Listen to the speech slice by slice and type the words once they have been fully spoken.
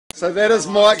So that is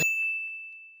Mike.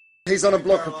 He's on a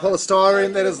block of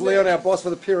polystyrene. That is Leon, our boss,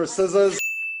 with a pair of scissors.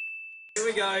 Here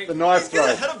we go. The knife throw.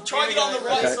 Hit him. Try and get on the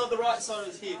right side, the right side of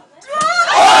his head.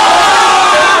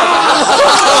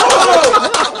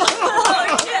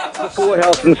 For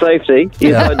health and safety,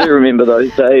 yes, I do remember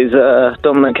those days,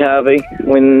 Dominic Harvey,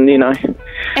 when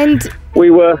And we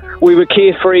were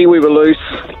carefree, we were loose.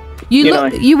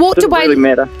 you walked away. Really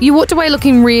matter. You walked away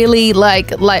looking really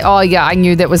like oh yeah, I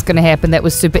knew that was going to happen. That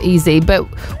was super easy. But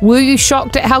were you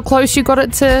shocked at how close you got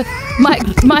it to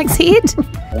Mike's head?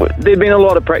 There'd been a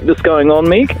lot of practice going on,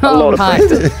 Meg. A lot of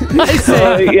practice. So,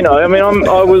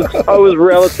 I was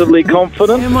relatively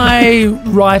confident. Am I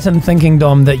right in thinking,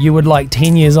 Dom, that you would like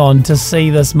 10 years on to see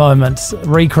this moment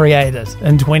recreated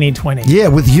in 2020? Yeah,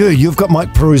 with you've got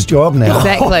Mike Puru's job now.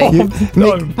 Exactly.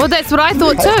 No. Well, that's what I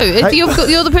thought too.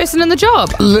 You're the person in the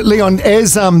job. Leon,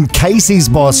 as Casey's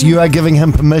boss, you are giving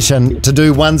him permission to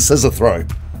do one scissor throw.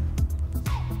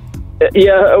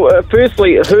 Yeah.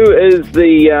 Firstly, who's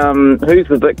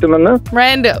the victim in this?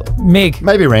 Randall. Meg.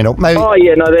 Maybe Randall. Maybe. Oh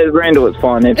yeah, no, Randall is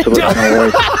fine. Absolutely. No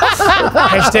worries.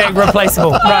 Hashtag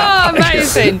replaceable. Right. Oh,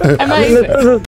 amazing. I mean,